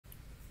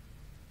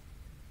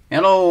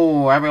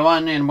Hello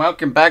everyone and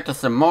welcome back to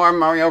some more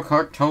Mario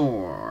Kart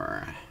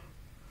Tour.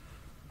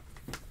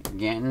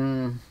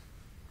 Getting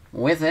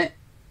with it.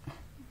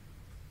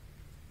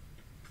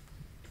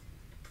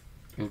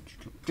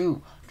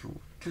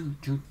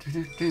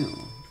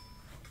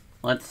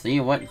 Let's see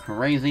what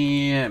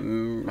crazy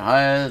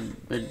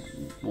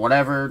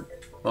whatever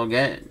we'll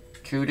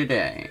get to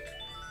today.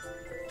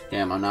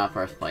 Damn, I'm not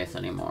first place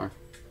anymore.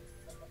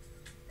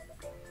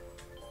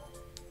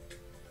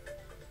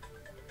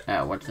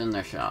 What's in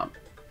the shop?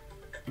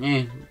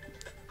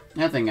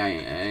 Nothing I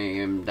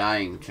am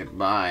dying to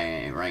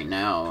buy right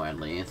now, at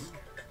least.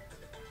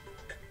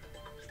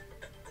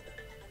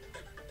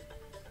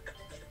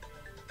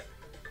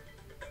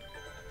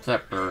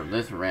 Except for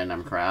this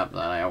random crap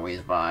that I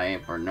always buy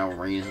for no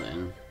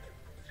reason.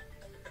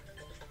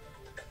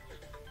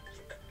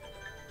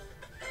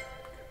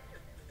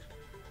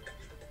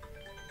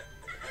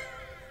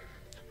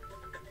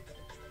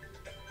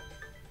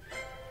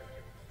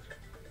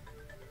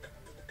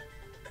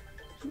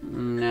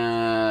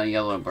 Nah,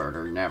 Yellow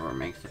Birder never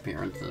makes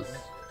appearances.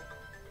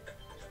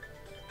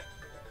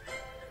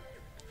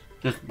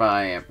 Just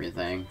buy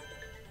everything.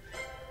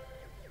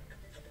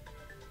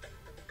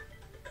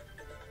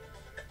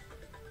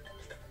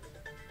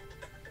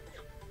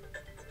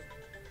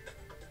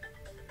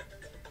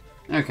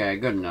 Okay,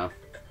 good enough.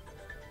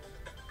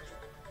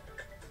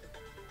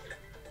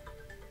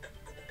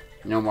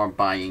 No more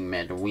buying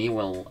mid. We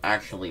will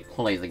actually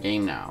play the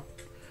game now.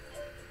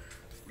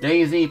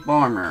 Daisy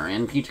Farmer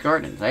in Peach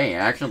Gardens. Hey,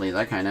 actually,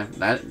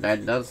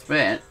 that does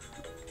fit.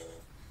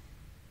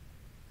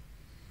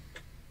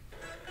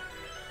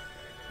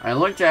 I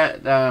looked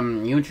at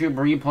YouTube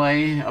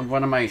replay of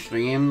one of my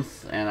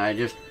streams,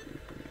 and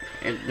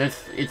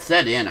it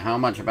set in how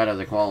much better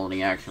the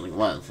quality actually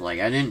was. Like,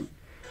 I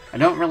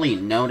don't really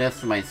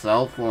notice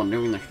myself while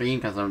doing the stream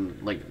because I'm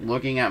like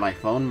looking at my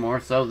phone more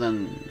so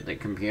than the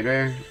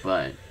computer,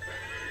 but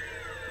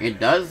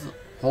it does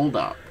hold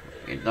up.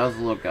 It does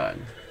look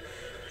good.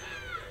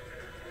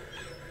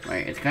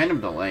 Wait, it's kind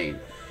of delayed.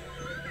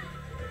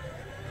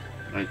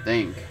 I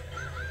think.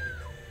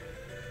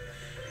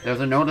 There's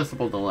a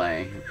noticeable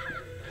delay.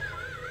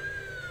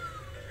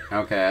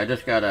 Okay, I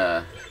just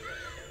gotta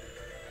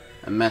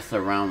mess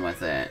around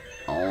with it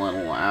a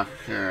little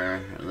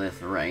after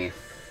this race.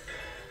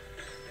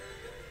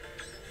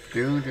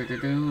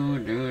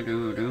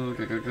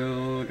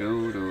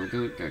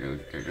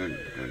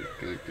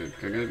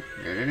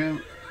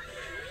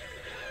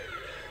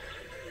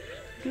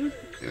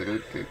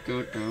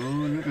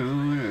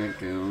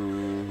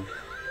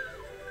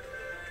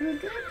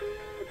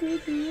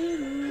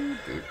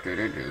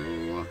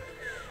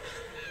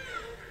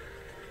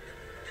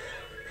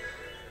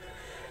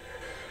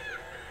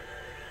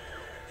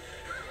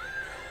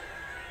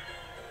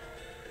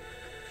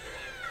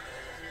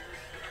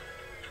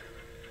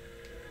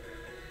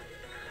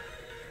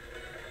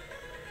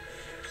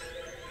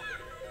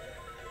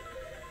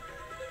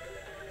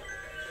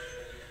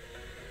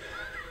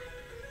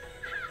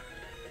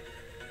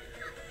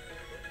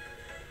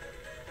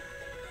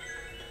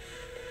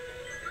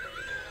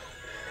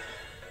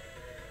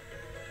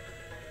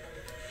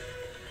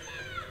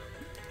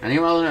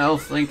 Anyone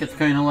else think it's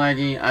kind of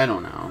laggy? I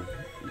don't know.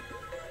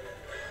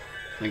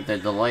 Like the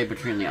delay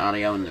between the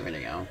audio and the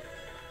video.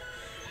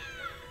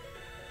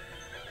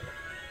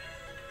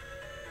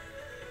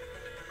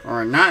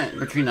 Or not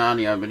between the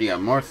audio and video,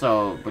 more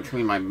so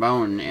between my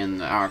phone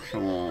and the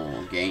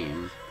actual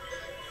game.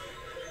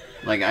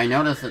 Like, I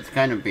notice it's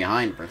kind of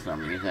behind for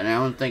some reason. I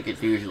don't think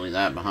it's usually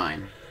that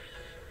behind.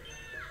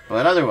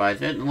 But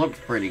otherwise, it looks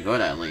pretty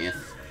good at least.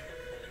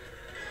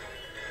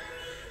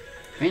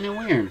 Kinda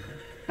weird.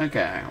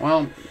 Okay,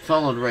 well,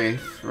 solid race,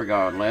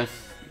 regardless.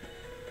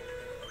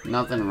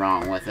 Nothing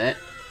wrong with it.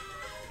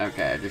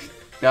 Okay, just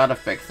gotta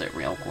fix it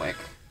real quick.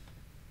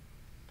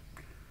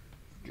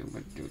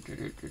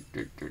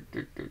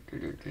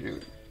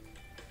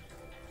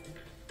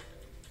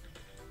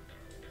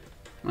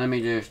 Let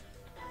me just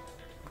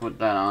put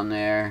that on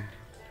there.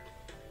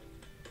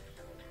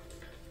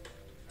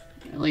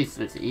 At least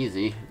it's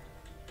easy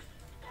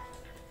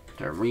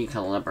to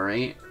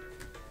recalibrate.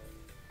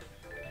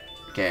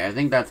 Okay, I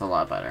think that's a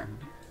lot better.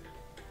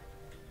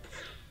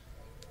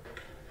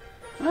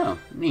 Oh,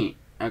 neat.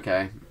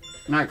 Okay.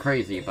 Not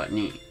crazy, but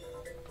neat.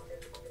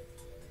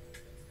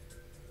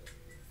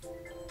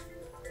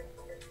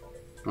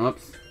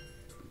 Whoops.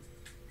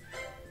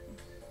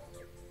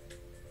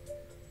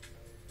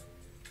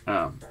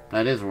 Oh,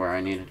 that is where I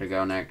needed to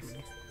go next.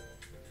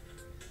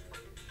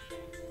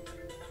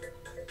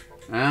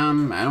 I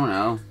don't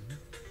know.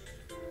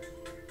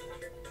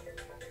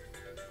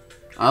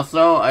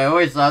 Also, I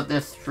always thought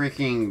this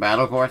freaking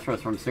battle course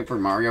was from Super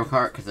Mario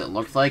Kart because it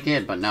looks like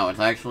it, but no, it's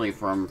actually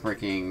from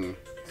freaking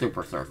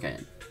Super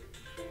Circuit.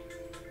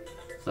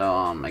 So,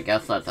 I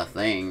guess that's a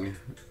thing.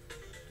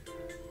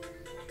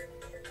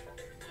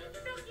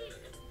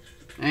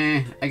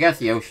 I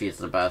guess Yoshi's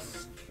the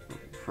best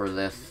for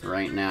this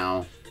right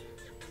now.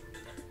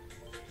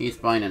 He's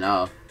fine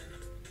enough.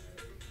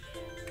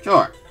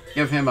 Sure.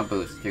 Give him a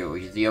boost too.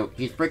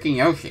 He's freaking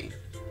Yoshi.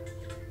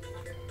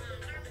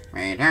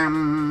 Right,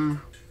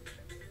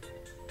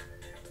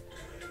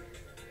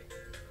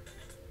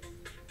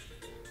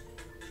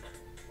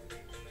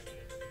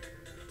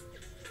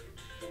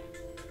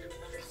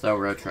 so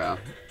retro.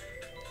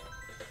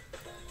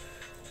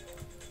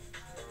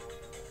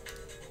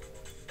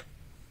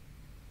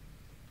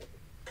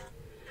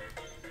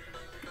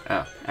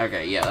 Oh,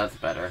 okay, yeah, that's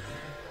better.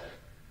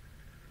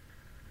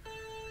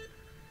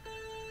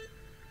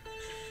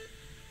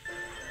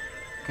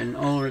 Can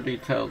already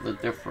tell the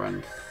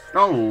difference.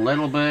 A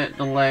little bit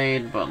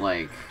delayed, but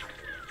like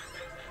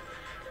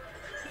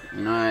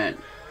not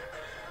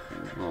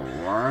the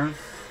worst.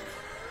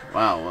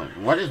 Wow,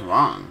 what is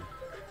wrong?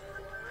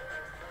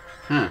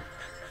 Huh.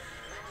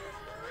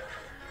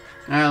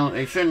 Well,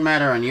 it shouldn't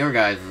matter on your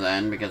guys'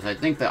 end, because I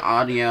think the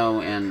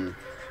audio and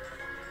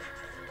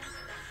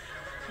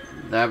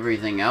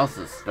everything else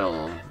is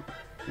still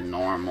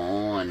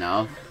normal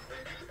enough.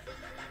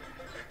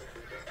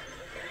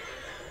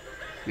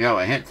 Yo,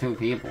 I hit 2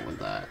 people with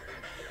that.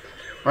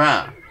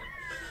 Bruh.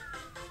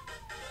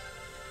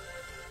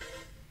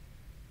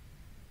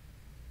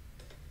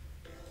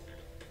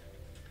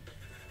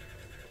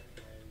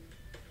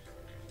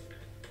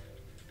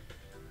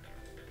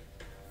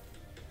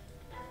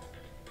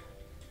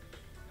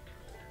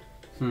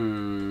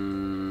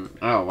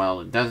 Oh, well,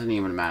 it doesn't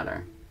even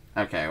matter.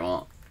 Okay,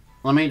 well,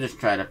 let me just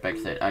try to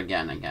fix it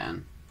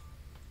again.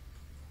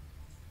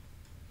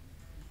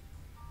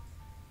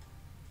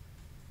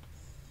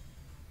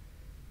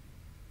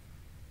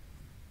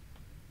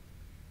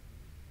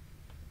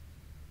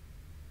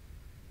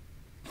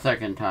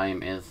 Second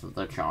time is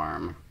the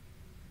charm.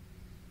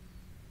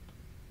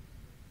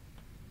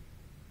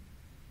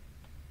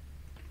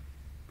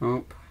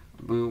 Boop,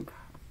 boop.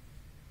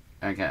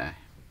 Okay.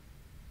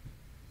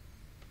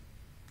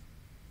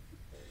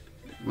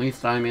 At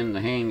least I'm in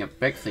the hang of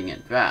fixing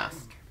it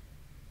fast.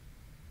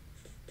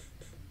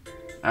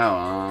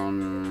 Oh,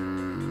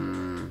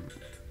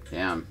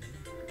 damn.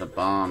 The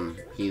bomb.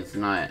 He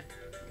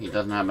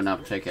doesn't have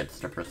enough tickets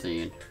to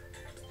proceed.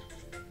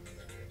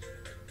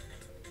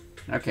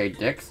 Okay,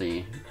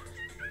 Dixie.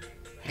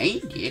 Hey,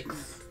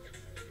 Dix.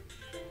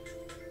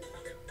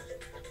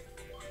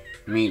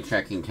 Me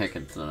checking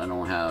tickets that I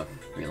don't have,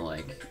 feel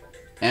like.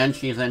 And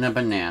she's in a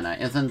banana.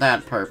 Isn't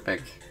that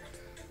perfect?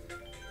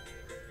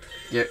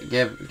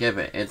 Give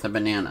it. It's a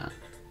banana.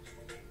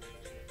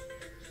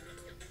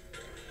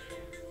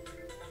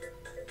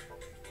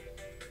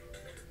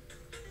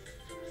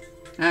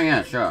 Oh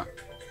yeah, sure.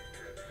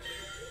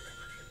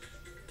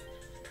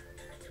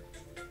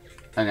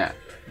 Okay.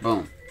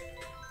 Boom.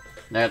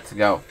 Let's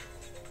go.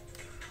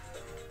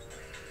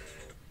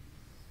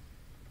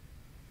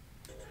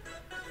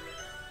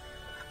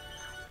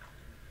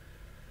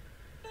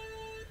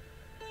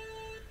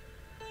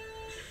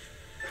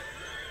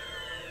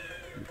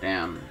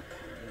 Damn.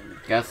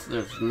 Guess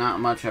there's not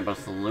much of a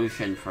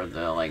solution for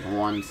the, like,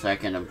 1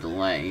 second of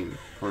delay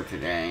for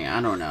today.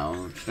 I don't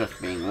know. It's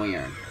just being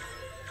weird.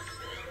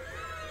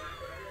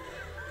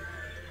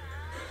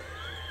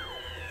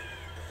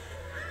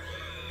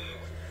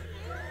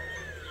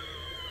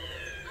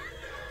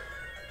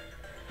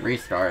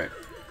 Restart.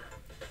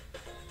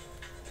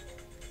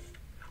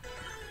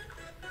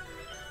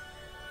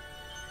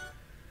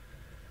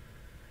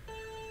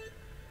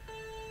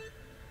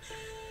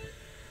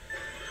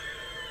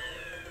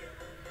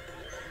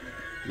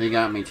 They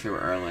got me too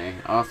early.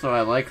 Also,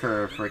 I like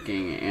her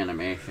freaking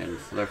animations.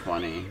 They're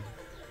funny.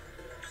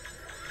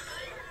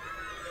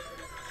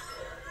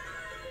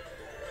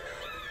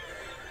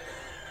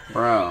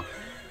 Bro.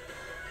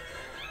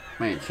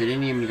 Wait, she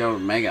didn't even go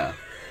Mega.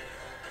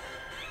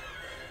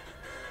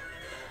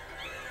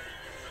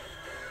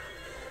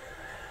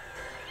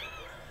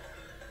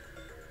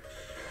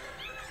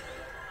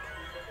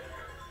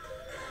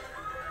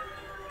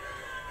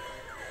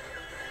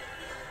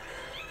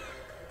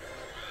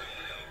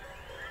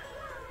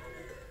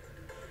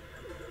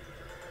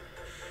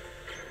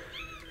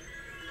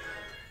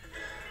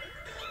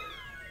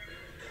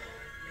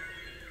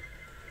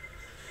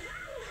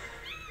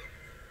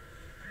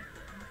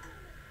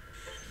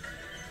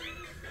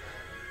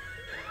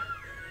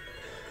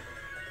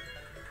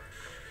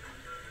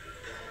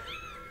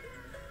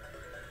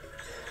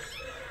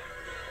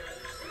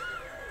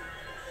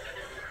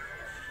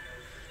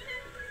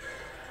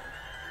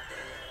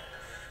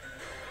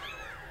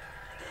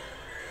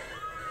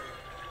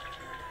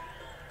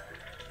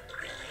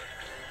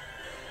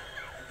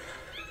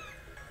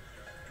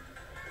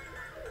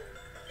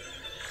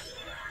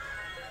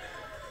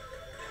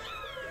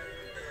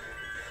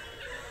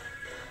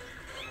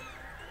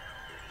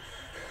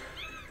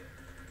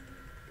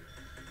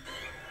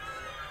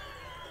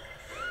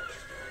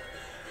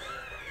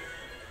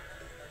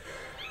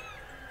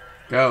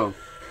 Go.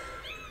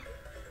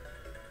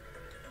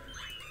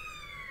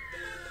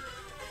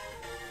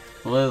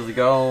 Let's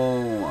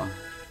go.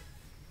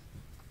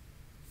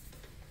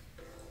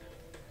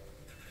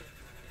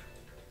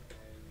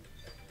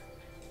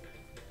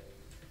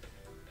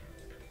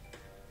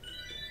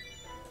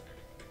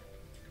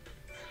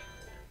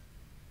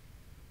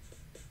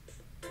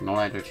 No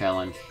lighter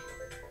challenge.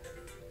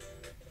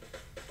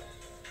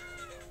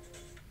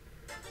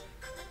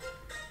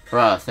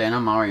 Bruh, Santa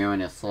Mario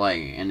in his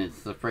sleigh, and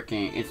it's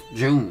it's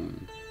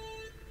June.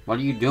 What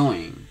are you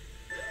doing?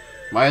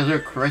 Why is there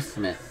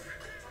Christmas?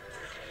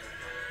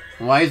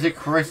 Why is it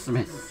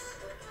Christmas?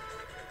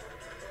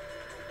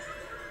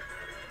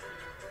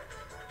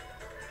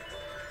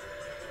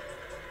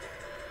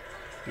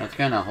 That's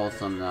kinda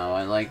wholesome though.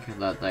 I like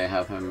that they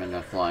have him in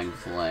a flying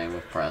sleigh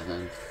with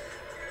presents.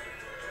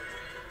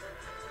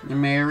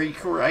 Merry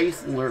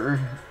Chrysler.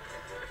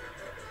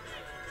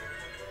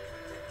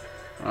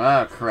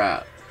 Ah,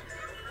 crap.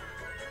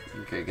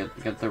 Okay,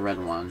 get the red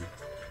one.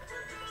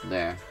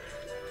 There.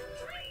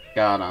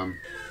 Got him.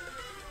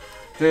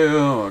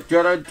 Dude,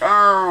 get it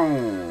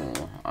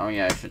down! Oh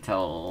yeah, I should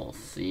tell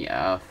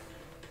CF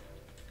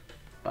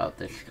about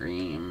the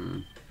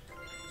stream.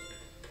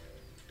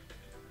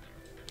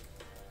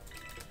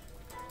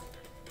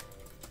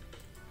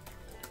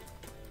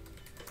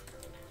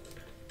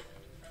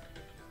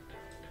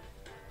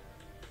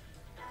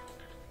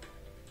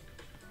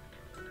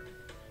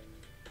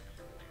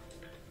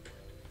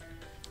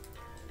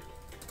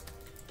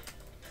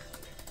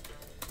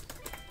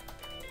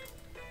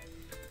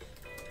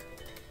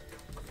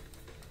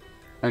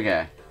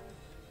 Okay.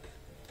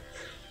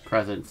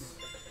 Presents.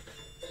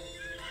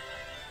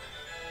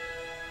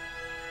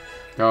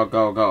 Go,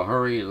 go, go.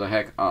 Hurry the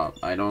heck up.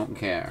 I don't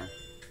care.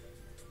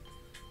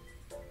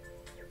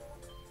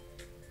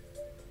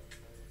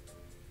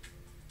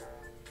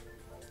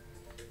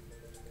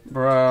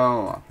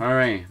 Bro,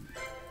 hurry.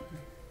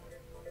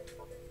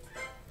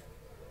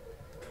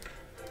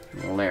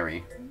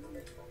 Larry.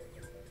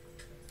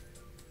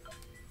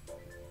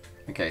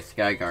 Okay,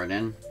 Sky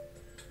Garden.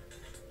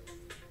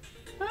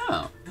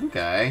 Oh,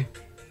 okay.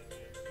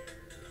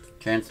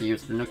 Chance to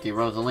use Tanuki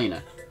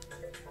Rosalina.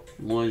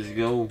 Let's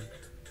go.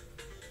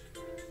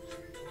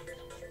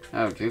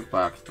 Oh,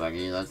 jukebox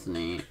buggy, that's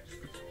neat.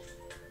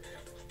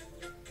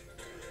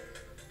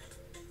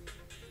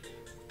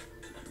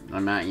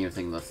 I'm not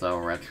using the So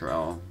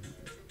Retro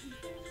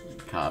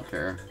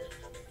copter.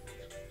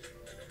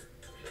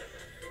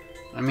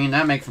 I mean,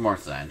 that makes more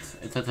sense.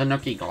 It's a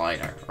Tanuki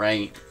glider,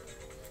 right?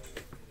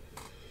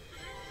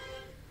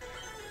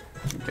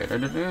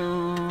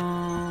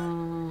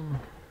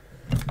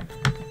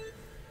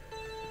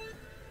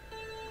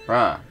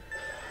 Bruh.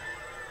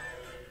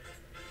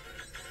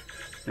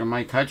 Do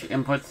my touch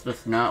inputs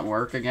just not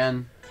work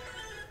again?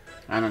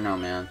 I don't know,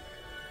 man.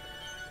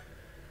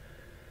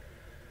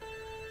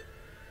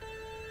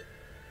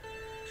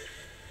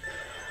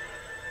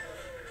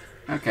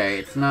 Okay,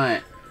 it's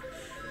not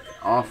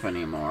off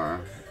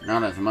anymore.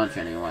 Not as much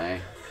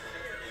anyway.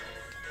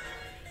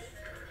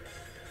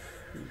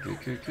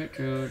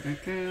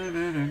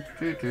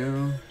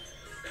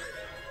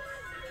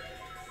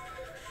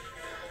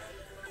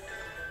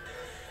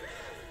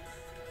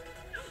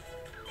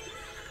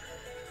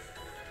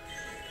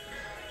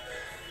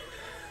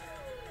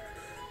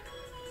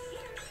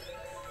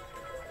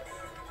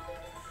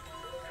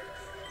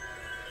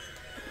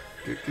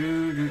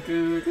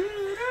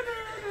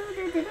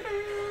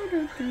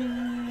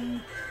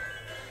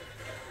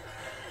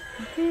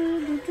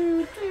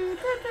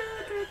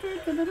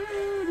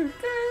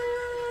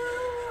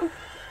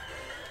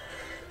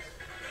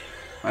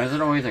 Why is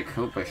it always a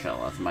Koopa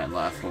shell as my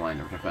last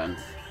line of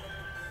defense?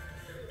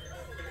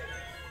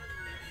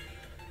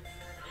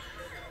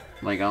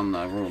 Like on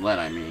the roulette,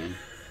 I mean.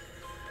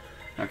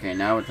 Okay,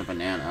 now it's a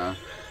banana.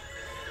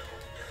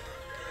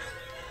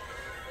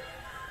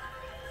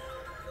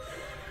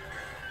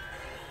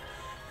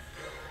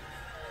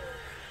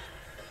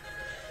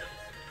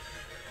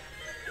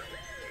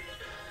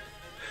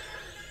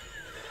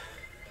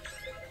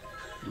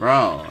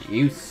 Bro,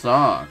 you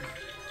suck.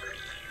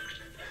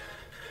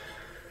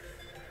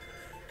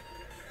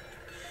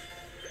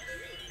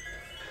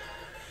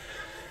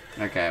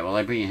 Okay, well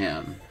I beat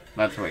him.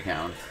 That's what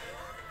counts.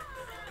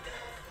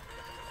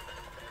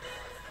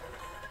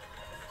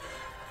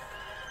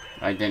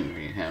 I didn't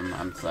beat him.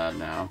 I'm sad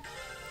now.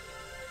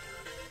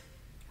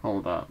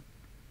 Hold up.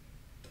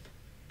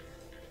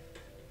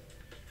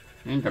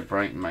 I need to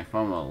brighten my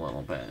phone a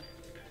little bit.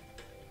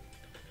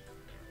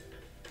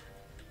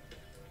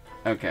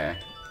 Okay.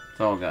 It's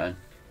all good.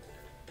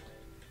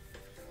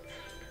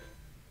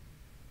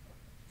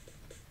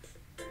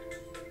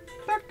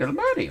 Back to the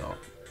Mario.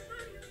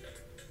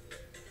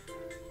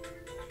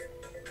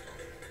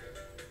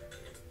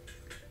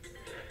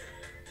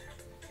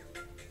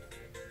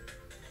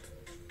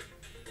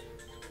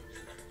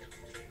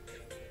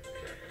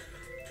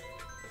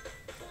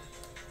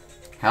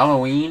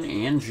 Halloween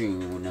in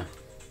June.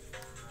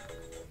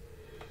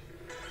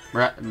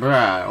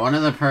 Bruh, one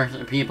of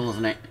the people's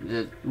name,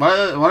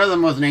 one of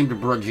them was named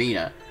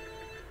Brigida.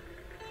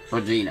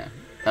 Brigida.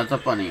 That's a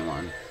funny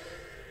one.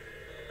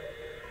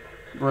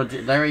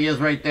 There he is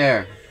right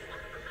there.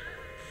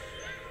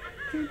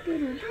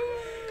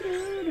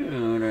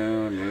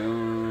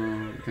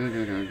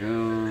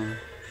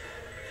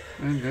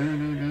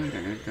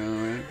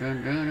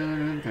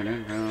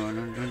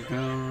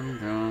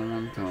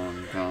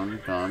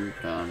 dun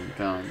dun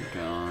dun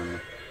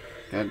dun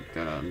dun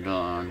dun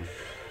dun.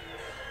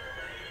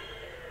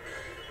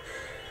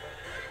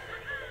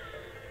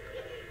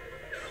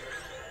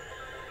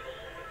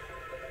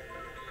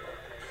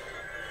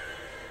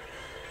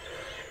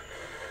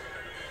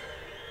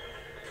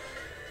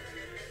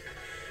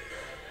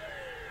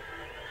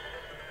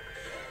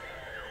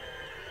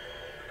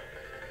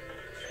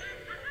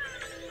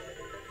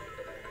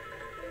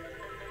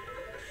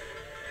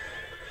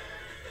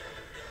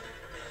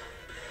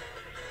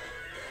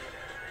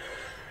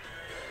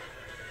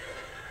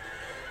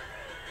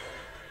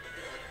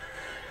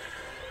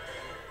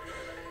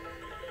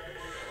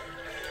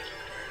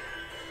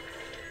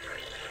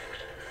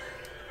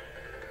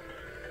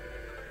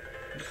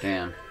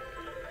 Damn.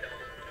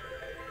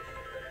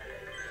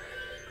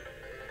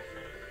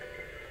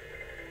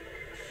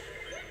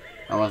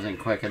 I wasn't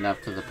quick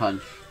enough to the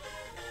punch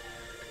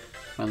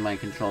with my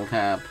control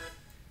tab.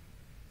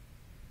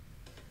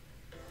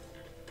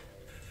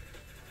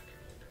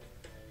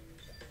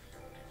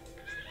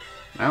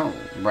 Oh,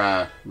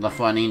 bruh, the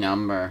funny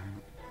number.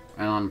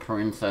 And on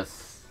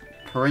Princess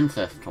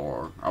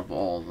Tour of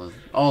all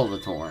the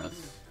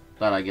tours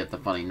that I get the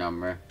funny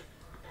number.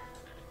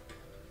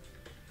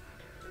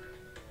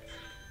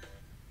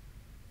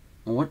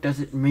 What does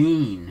it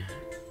mean?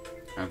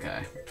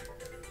 Okay.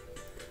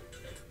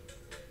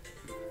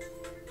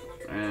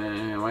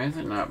 Why is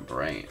it not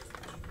bright?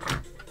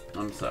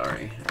 I'm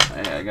sorry.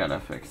 I gotta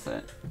fix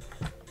it.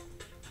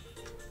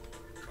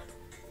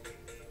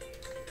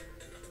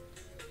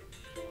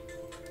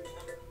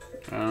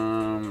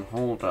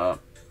 Hold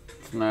up.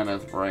 It's not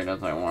as bright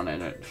as I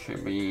wanted it to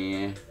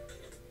be.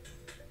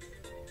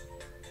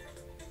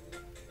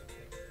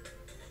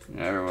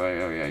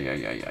 Everybody, oh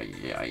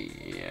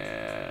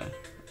yeah.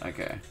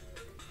 Okay.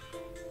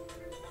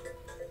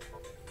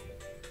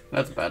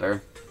 That's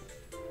better.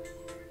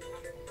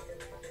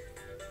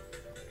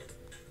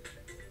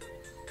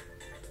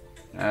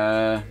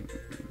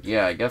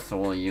 Yeah, I guess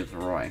we'll use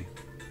Roy.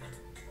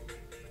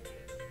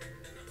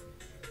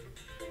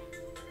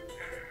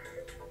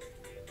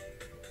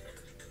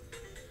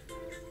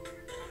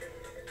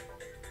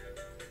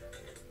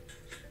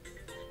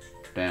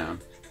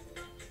 Down.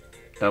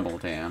 Double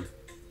tan.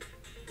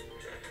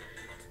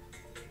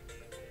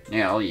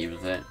 Yeah, I'll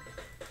use it.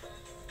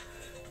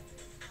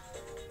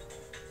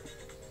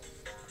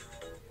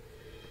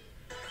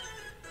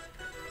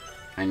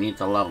 I need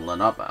to level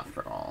it up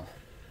after all.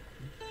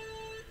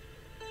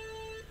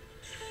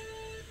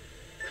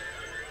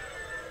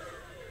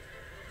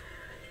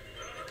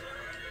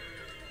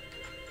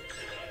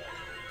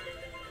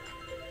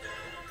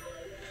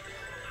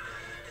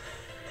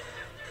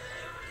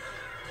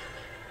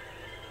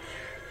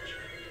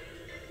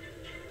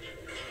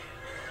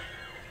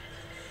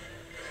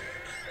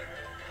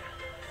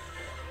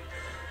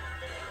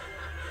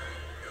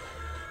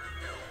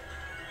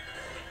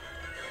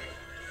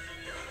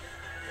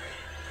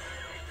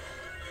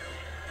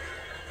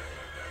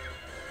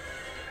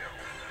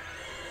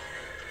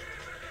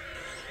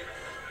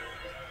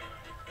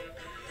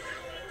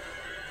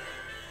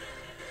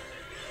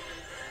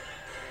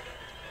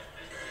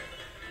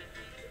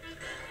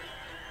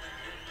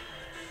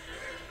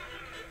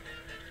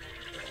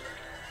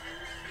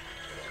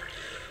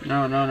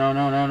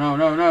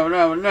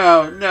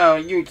 No,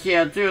 you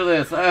can't do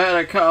this. I had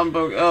a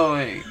combo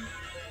going.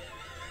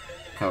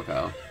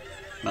 Coco.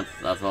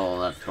 That's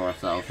all that store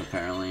sells,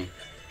 apparently.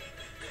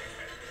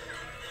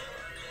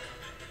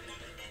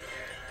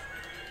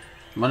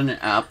 What an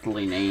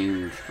aptly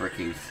named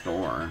freaking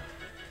store.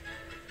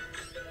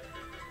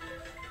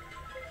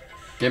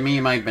 Give me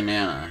my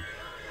banana.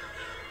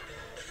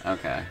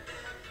 Okay.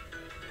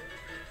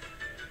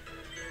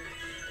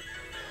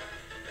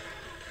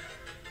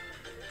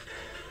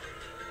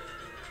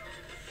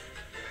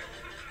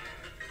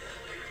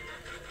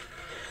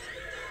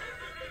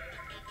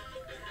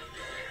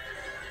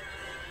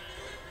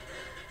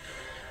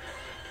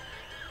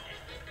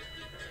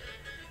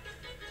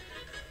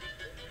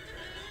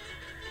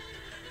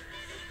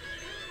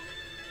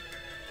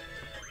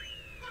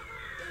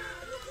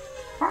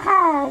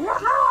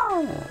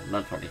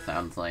 That's what he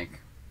sounds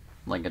like.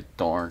 Like a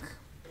dork.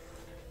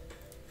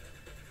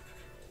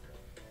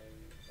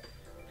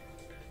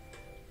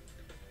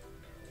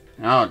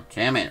 Oh,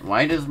 damn it.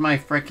 Why does my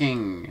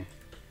freaking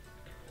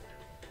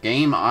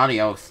game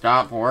audio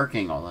stop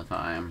working all the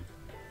time?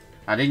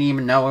 I didn't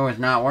even know it was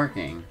not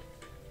working.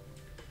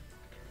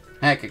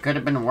 Heck, it could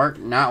have been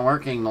not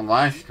working the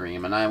last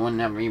stream and I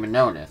wouldn't have even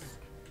noticed.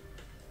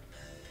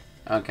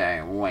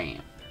 Okay,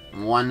 wait.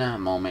 One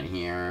moment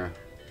here.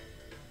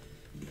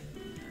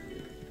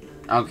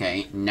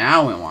 Okay,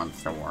 now it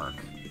wants to work.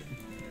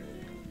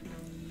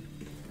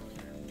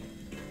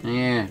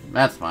 Yeah,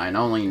 that's fine. I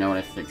only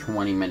noticed it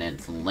 20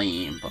 minutes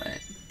late, but...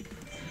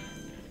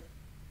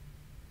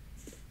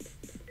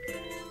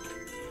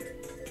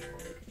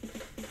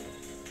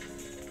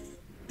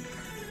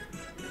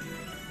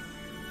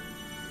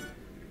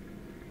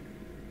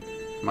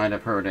 Might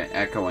have heard it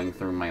echoing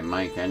through my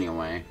mic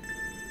anyway.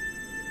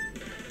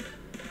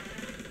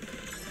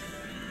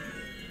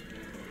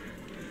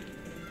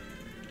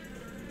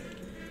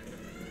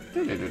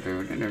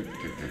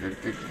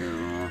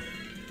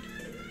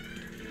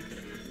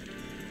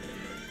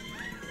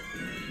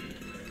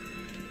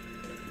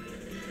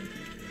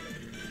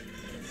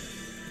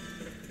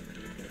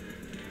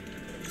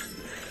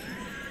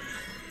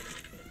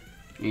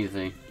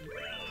 Easy.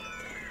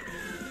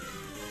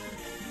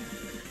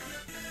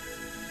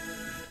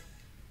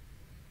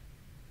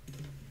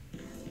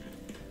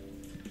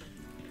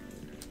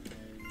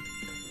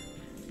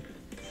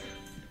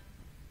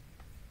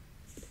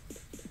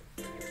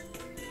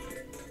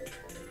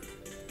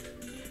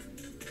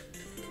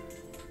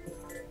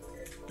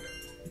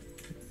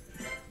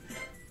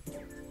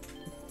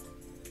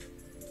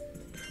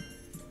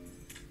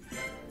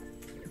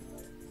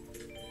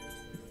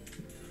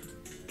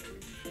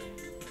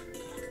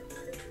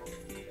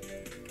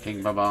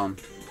 King Bob-omb.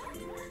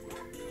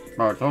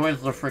 Bro, it's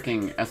always the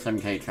freaking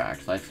SMK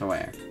tracks, I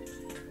swear.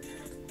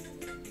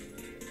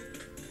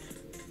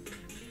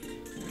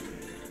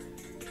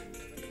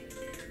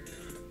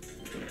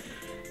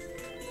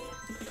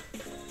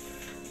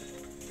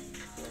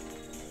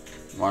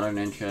 Water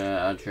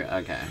Ninja,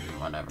 okay,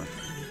 whatever.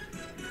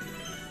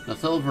 The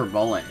silver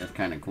bullet is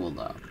kind of cool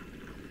though.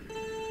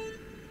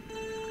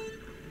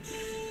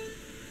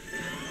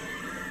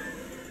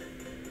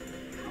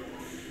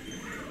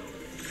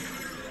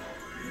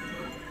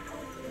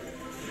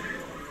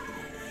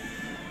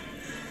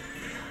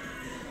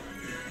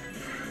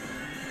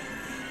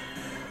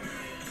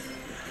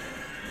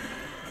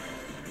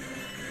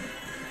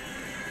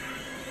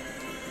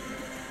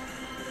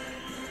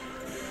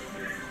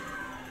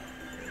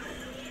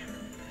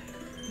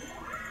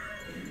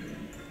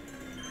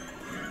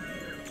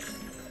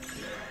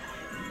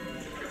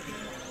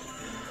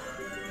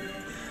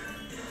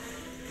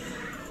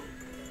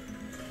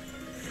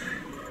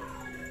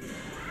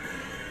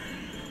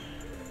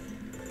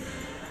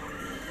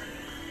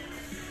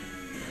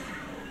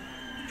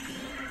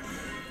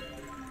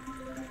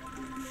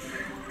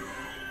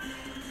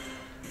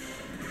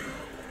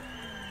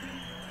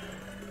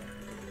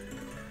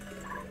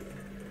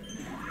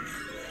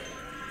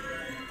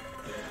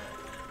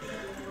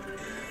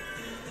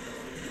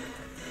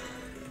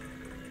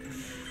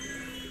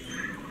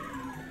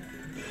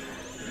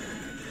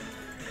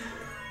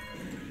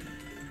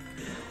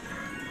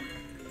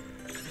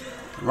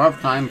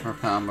 Rough time for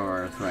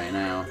comboers right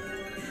now.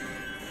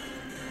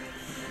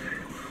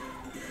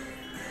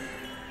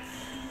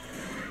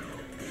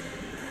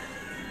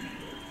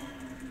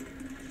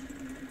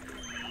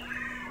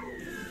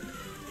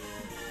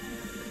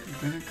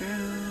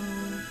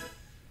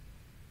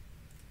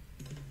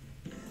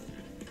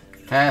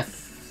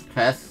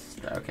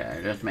 Test.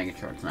 Okay, just making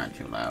sure it's not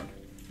too loud.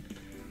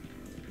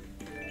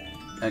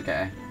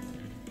 Okay.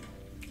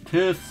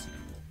 Test.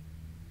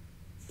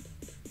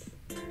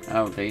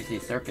 Oh, Daisy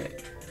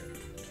Circuit.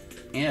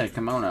 Yeah,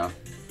 kimono.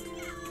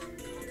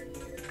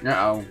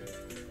 Uh-oh.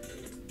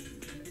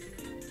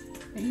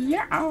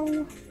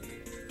 Yeah-oh.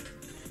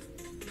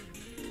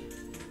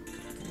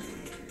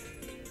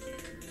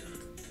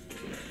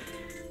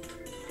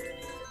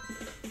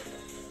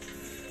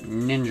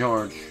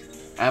 Ninjorge.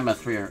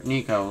 Atmosphere.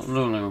 Nico.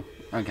 Lulu.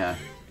 Okay.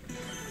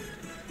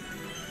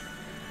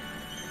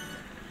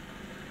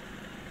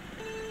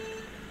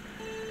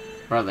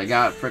 Bro, they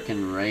got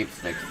frickin' rape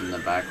sticks in the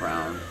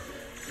background.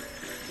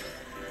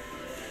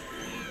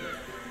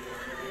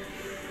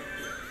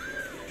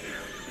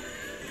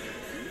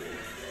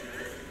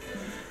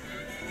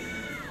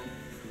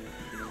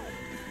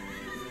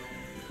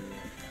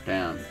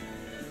 Damn.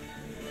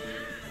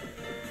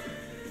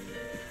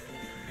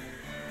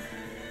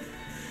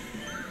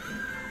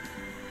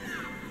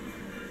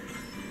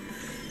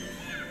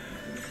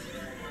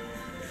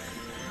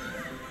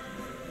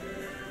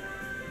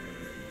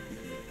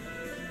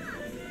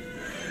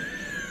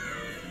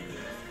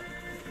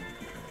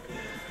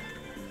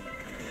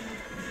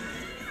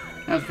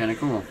 That's kinda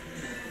cool.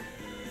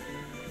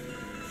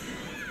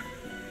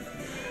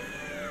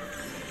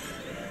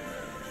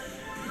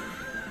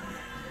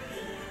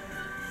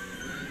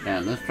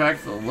 Yeah, this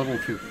track's a little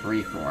too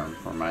freeform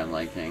for my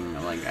liking.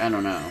 Like, I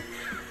don't know.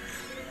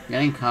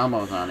 Getting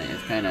combos on it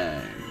is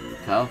kinda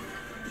tough.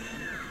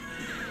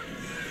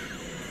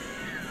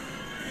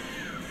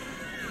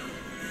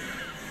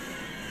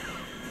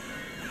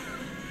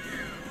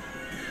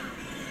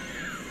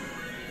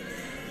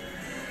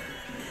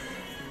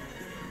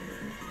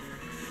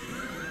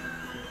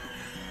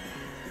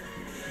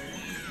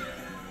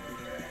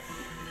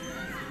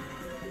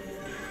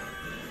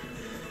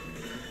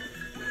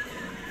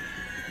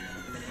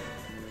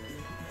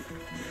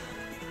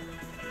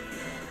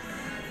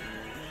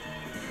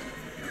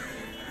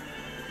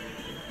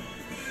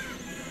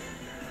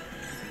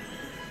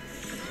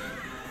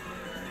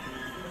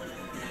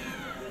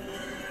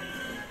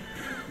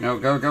 No,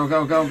 go, go,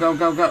 go, go, go,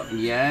 go, go.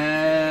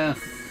 Yes.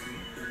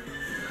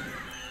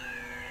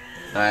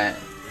 That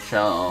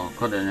shell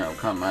couldn't have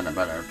come at a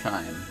better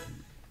time.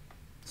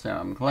 So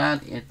I'm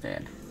glad it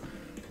did.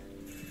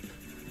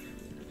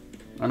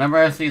 Whenever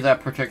I see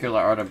that particular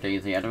art of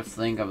Daisy, I just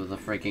think of the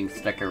freaking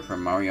sticker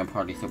from Mario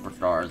Party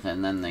Superstars,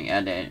 and then the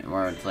edit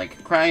where it's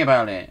like, cry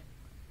about it.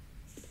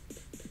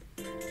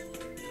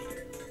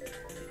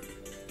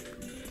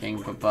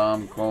 King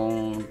Bob-omb,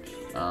 gold,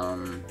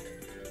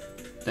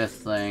 this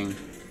thing,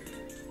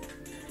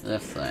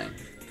 this thing.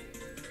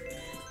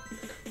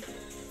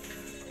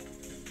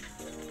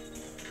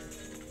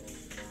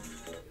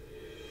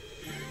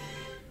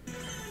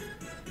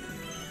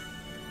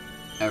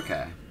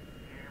 Okay.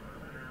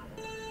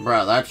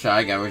 Bro, that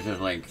Shy Guy was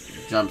just like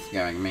jump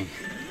scaring me.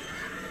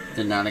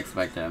 Did not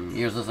expect him.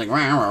 He was just like rah,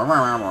 rah,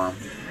 rah, rah, rah.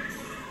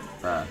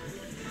 Bruh.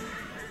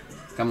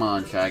 Come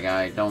on, Shy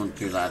Guy, don't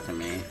do that to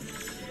me.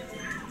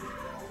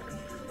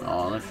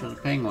 Oh, that's for the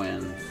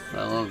penguins.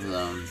 I love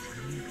them.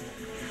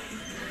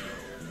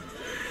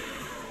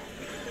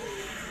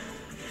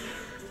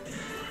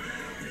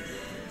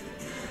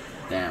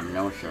 Damn,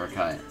 no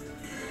shortcut.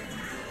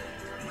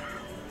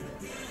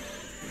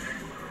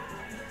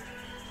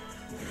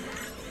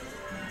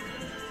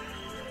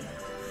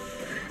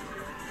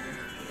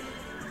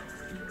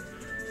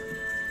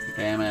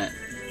 Damn it.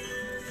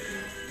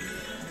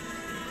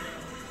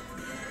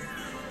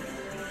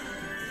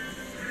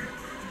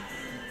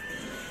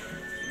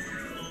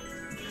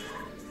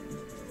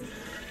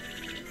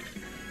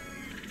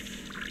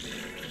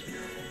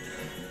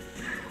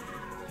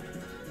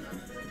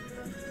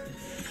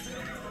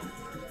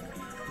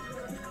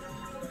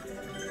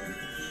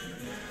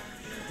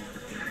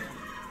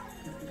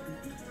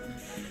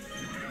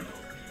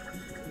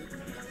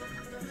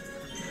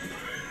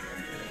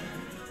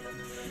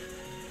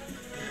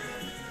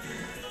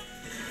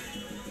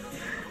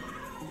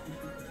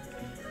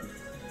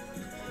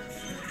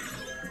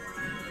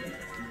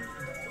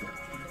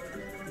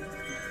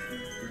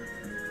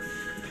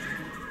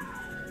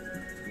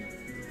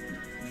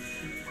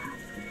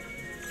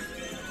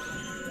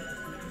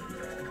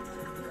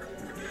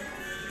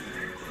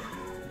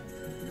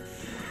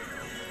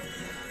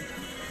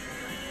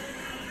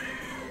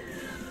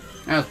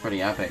 That was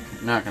pretty epic,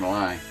 not gonna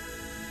lie.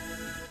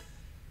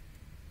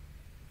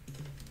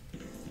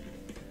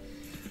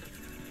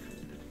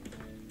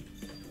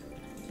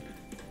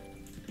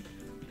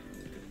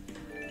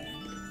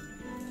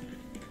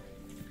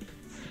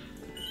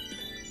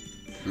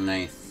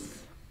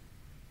 Nice.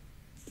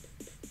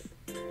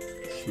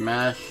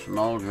 Smash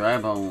small dry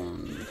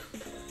bones.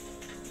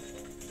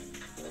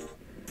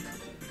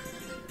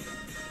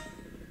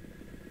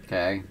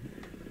 Okay.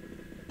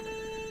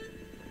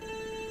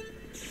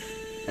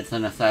 It's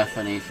an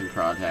assassination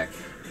project.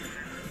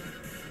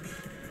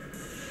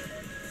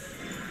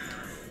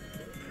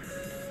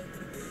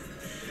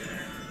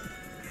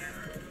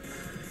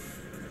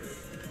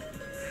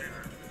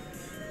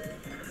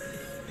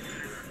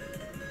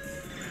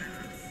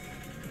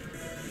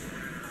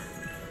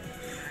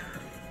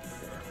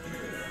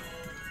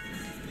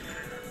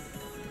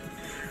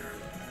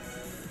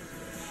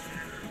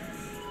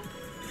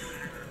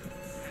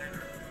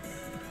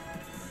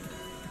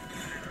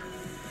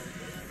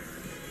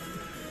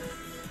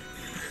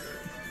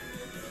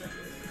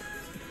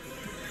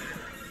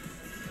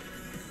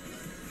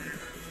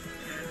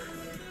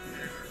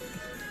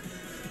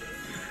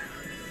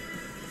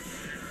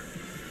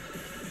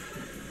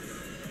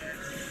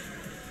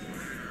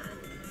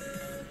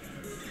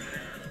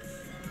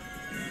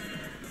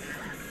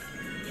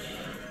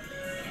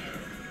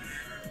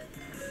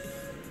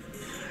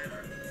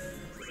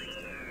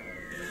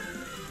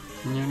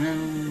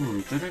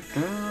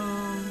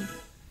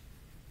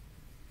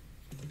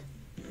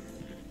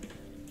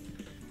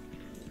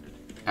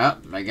 Oh,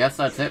 I guess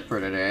that's it for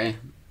today.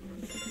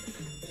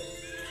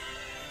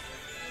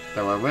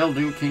 So I will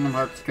do Kingdom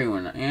Hearts 2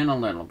 in a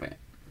little bit.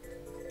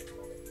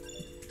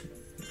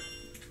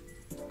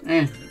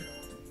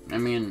 I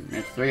mean,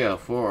 it's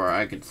 3:04.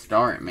 I could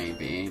start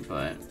maybe,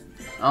 but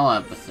I'll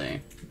have to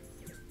see.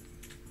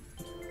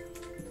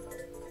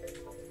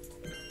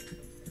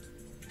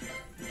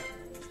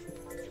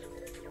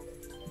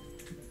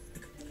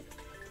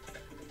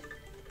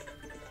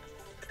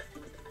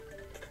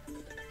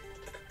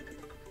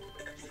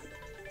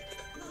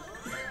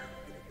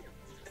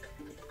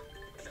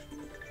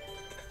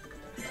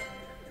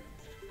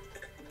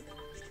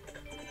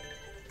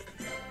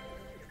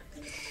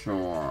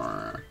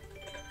 Sure.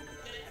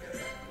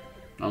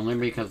 Only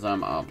because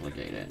I'm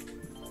obligated.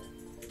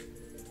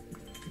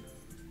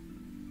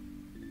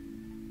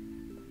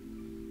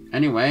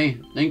 Anyway,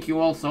 thank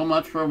you all so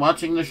much for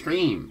watching the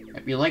stream.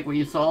 If you like what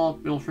you saw,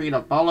 feel free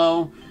to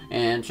follow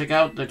and check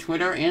out the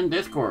Twitter and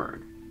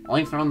Discord.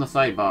 Links are on the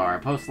sidebar. I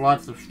post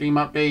lots of stream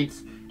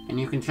updates and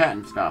you can chat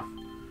and stuff.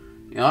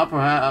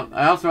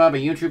 I also have a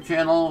YouTube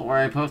channel where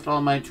I post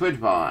all my Twitch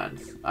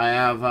VODs. I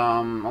have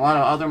a lot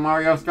of other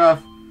Mario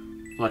stuff.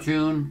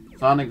 Splatoon,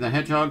 Sonic the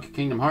Hedgehog,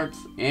 Kingdom Hearts,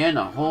 and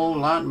a whole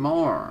lot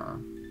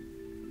more.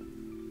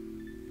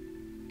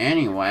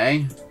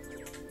 Anyway,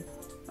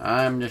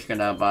 I'm just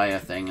gonna buy a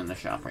thing in the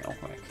shop real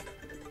quick.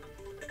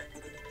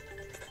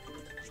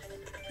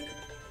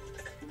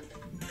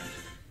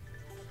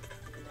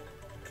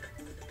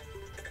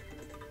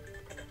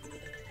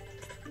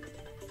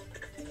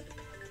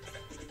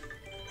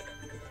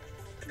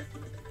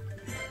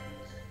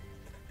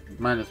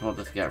 Might as well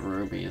just get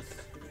rubies.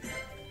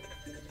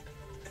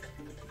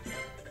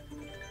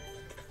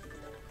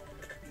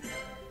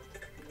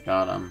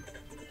 Got him.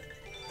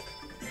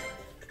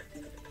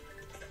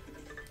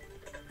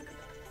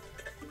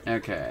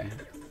 Okay.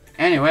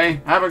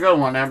 Anyway, have a good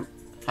one. Have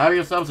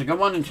yourselves a good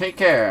one and take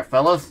care,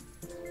 fellas.